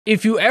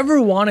If you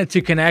ever wanted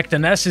to connect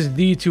an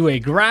SSD to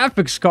a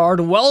graphics card,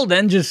 well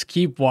then just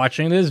keep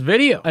watching this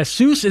video.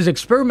 ASUS is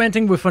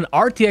experimenting with an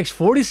RTX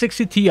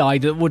 4060 Ti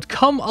that would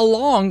come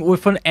along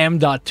with an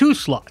M.2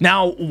 slot.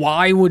 Now,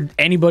 why would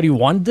anybody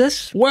want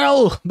this?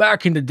 Well,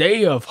 back in the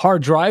day of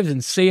hard drives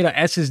and SATA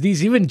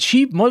SSDs, even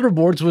cheap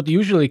motherboards would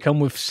usually come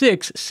with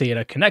 6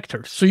 SATA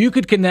connectors. So you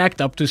could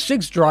connect up to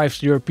 6 drives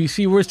to your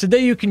PC, whereas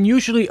today you can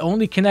usually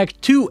only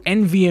connect 2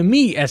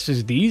 NVMe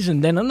SSDs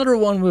and then another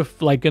one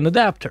with like an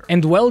adapter.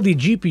 And well, the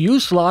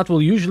GPU slot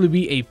will usually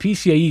be a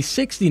PCIe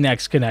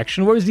 60X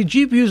connection, whereas the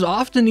GPUs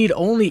often need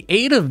only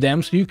 8 of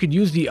them, so you could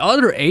use the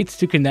other 8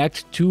 to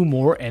connect 2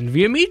 more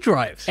NVMe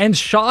drives. And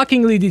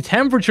shockingly, the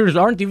temperatures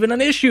aren't even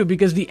an issue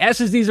because the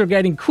SSDs are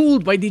getting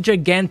cooled by the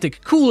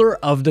gigantic cooler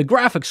of the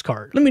graphics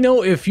card. Let me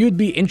know if you'd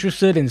be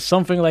interested in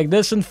something like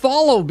this and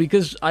follow,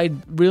 because I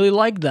really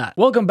like that.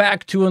 Welcome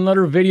back to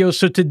another video.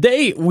 So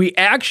today we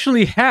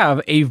actually have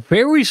a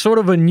very sort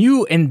of a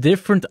new and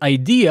different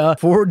idea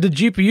for the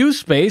GPU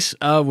space,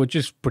 which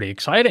is pretty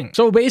exciting.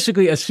 So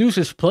basically, ASUS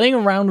is playing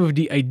around with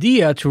the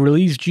idea to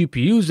release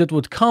GPUs that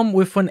would come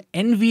with an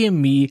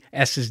NVMe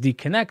SSD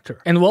connector.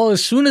 And well,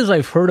 as soon as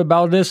I've heard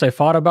about this, I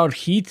thought about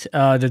heat,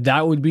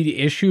 that would be the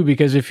issue,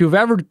 because if you've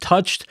ever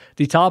touched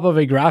the top of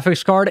a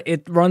graphics card,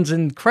 it runs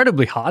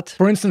incredibly hot.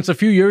 For instance, a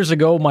few years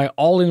ago, my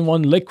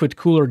all-in-one liquid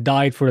cooler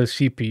died for the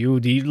CPU.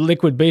 The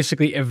liquid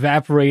basically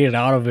evaporated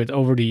out of it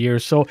over the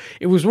years, so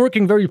it was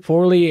working very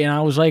poorly, and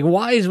I was like,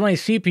 why is my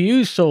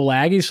CPU so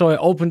laggy? So I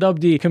opened up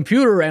the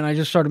computer and I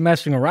just started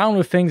messing around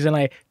with things, and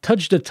I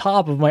touched the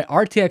top of my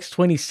RTX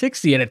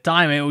 2060 at the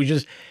time, and it was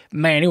just,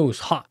 man, it was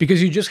hot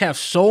because you just have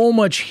so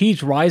much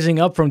heat rising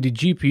up from the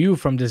GPU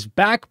from this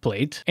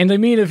backplate. And I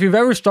mean, if you've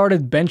ever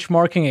started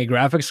benchmarking a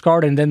graphics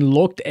card and then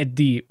looked at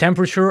the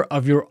temperature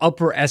of your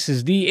upper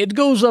SSD, it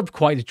goes up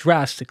quite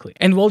drastically.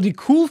 And well, the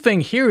cool thing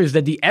here is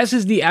that the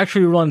SSD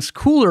actually runs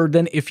cooler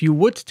than if you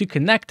would to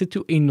connect it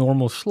to a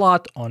normal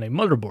slot on a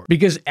motherboard.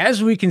 Because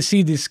as we can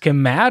see the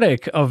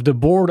schematic of the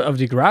board of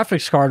the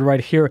graphics card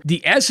right here,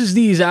 the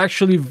SSD is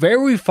actually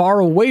very far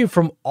away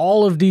from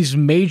all of these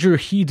major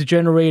heat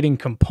generating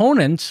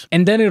components.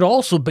 And then it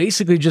also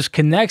basically just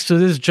connects to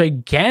this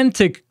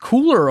gigantic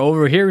cooler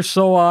over here.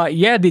 So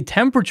yeah, the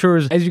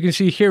temperatures, as you can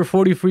see here,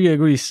 43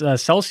 degrees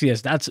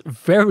Celsius, that's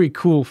very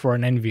cool for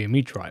an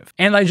NVMe drive.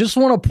 And I just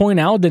want to point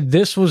out that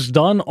this was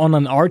done on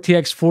an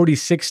RTX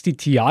 4060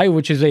 Ti,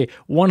 which is a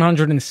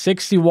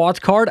 160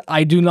 watt card.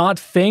 I do not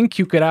think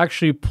you could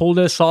actually pull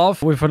this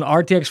off with an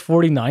RTX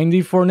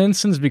 4090, for an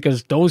instance,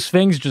 because those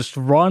things just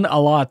run a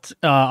lot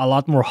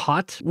more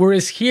hot.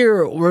 Whereas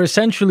here, we're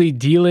essentially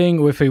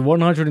dealing with a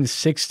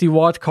 160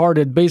 watt card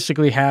that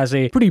basically has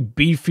a pretty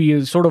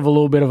beefy, sort of a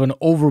little bit of an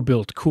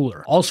overbuilt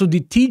cooler. Also, the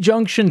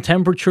T-junction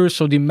temperatures,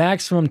 so the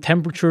maximum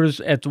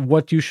temperatures at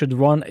what you should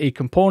run a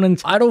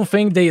component, I don't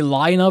think they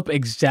line up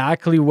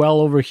exactly well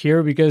over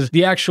here, because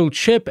the actual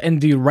chip and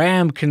the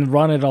RAM can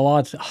run at a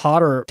lot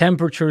hotter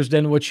temperatures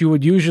than what you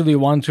would usually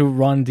want to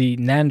run the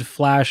NAND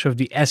flash of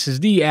the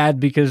SSD at,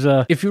 because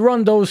if you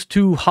run those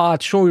too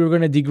hot, sure, you're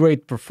going to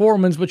degrade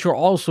performance, but you're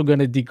also going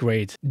to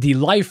degrade the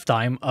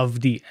lifetime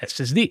of the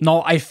SSD.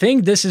 Now, I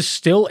think this is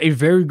still a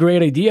very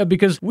great idea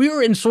because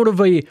we're in sort of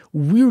a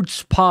weird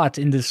spot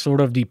in this sort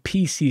of the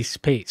PC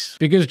space.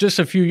 Because just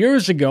a few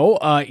years ago,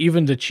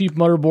 even the cheap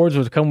motherboards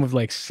would come with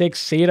like 6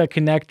 SATA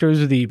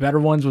connectors. The better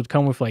ones would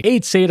come with like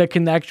 8 SATA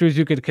connectors.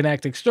 You could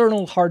connect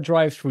external hard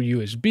drives for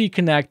USB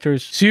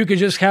connectors. So you could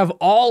just have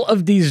all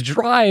of these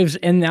drives.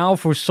 And now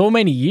for so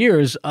many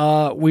years,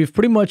 we've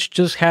pretty much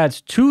just had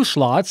 2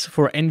 slots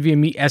for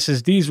NVMe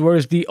SSDs,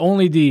 whereas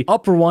the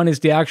upper one is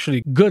the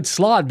actually good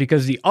slot,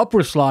 because the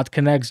upper slot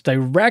connects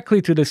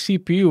directly to the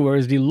CPU,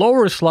 whereas the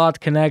lower slot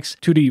connects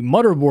to the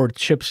motherboard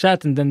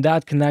chipset, and then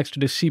that connects to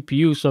the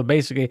CPU. So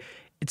basically,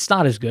 it's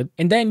not as good.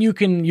 And then you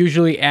can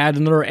usually add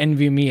another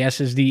NVMe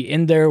SSD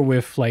in there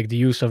with like the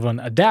use of an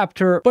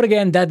adapter. But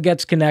again, that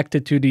gets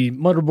connected to the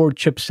motherboard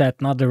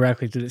chipset, not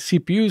directly to the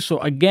CPU. So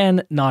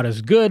again, not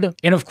as good.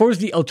 And of course,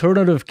 the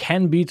alternative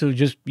can be to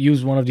just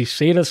use one of these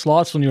SATA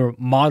slots on your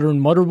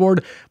modern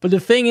motherboard. But the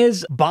thing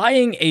is,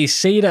 buying a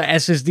SATA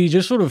SSD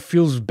just sort of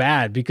feels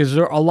bad because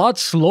they're a lot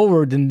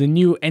slower than the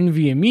new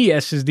NVMe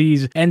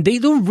SSDs, and they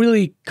don't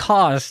really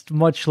cost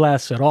much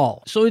less at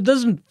all. So it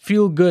doesn't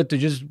feel good to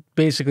just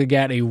basically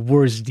get a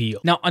worse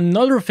deal. Now,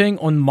 another thing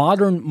on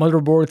modern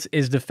motherboards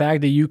is the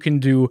fact that you can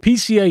do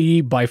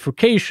PCIe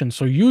bifurcation.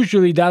 So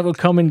usually that will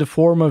come in the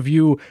form of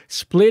you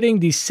splitting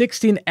the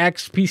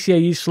 16x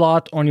PCIe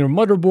slot on your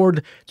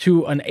motherboard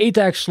to an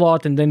 8x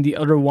slot, and then the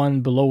other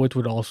one below it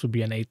would also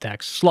be an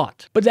 8x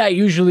slot. But that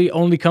usually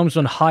only comes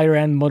on higher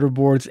end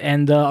motherboards,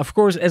 and of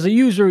course, as a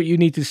user, you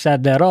need to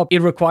set that up.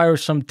 It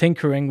requires some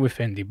tinkering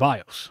within the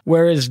BIOS.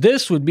 Whereas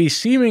this would be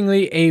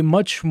seemingly a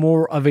much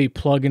more of a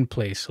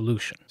plug-and-play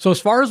solution. So as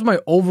far as my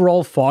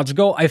overall thoughts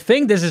go, I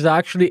think this is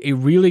actually a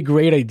really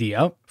great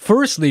idea.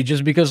 Firstly,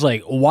 just because,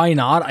 like, why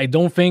not? I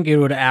don't think it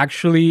would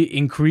actually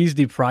increase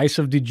the price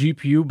of the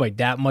GPU by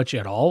that much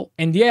at all.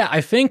 And yeah, I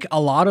think a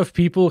lot of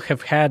people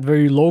have had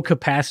very low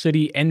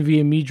capacity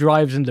NVMe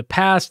drives in the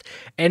past,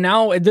 and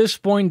now at this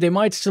point they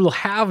might still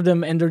have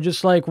them, and they're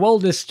just like, well,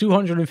 this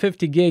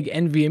 250 gig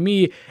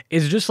NVMe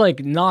is just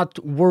like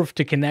not worth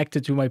to connect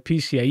it to my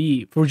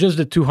PCIe for just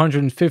the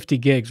 250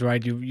 gigs,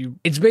 right?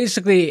 It's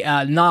basically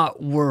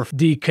not worth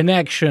the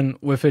connection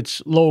with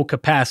its low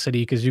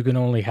capacity, because you can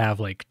only have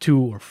like 2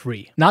 or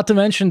 3. Not to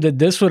mention that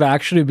this would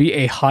actually be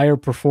a higher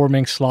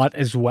performing slot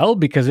as well,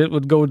 because it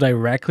would go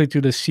directly to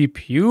the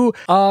CPU.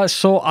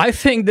 So I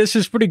think this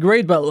is pretty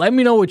great, but let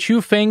me know what you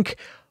think.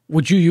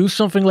 Would you use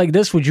something like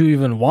this? Would you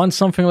even want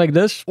something like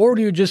this? Or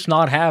do you just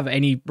not have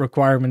any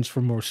requirements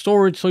for more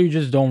storage, so you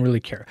just don't really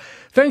care?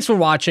 Thanks for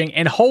watching,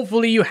 and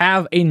hopefully you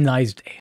have a nice day.